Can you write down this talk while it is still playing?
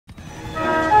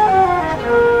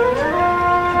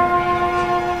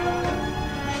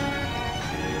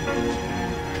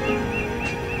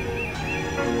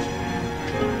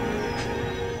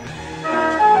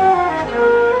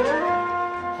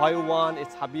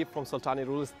Habib from Sultani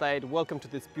Real Estate. Welcome to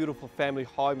this beautiful family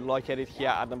home located here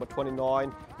at number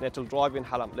 29 Nettle Drive in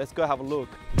Hallam. Let's go have a look.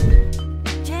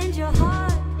 Change your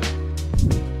heart.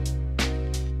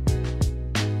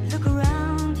 Look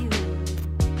around you.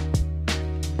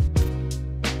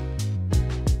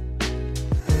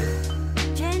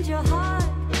 Change your heart.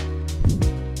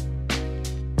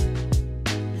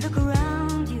 Look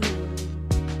around you.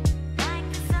 Like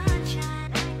the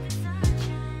sunshine,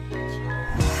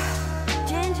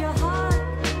 Change your heart.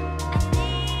 I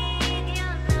need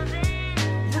your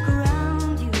loving. Look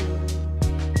around you.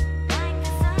 Like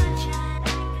the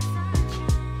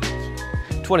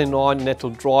sunshine, 29 Nettle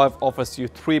Drive offers you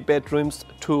 3 bedrooms,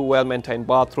 2 well-maintained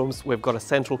bathrooms. We've got a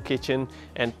central kitchen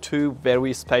and 2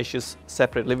 very spacious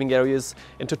separate living areas.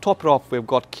 And to top it off, we've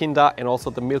got kinder and also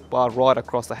the milk bar right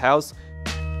across the house.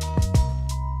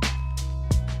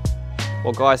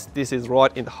 Well guys, this is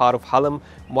right in the heart of Hallam.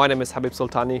 My name is Habib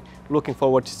Sultani. Looking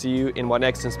forward to see you in my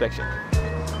next inspection.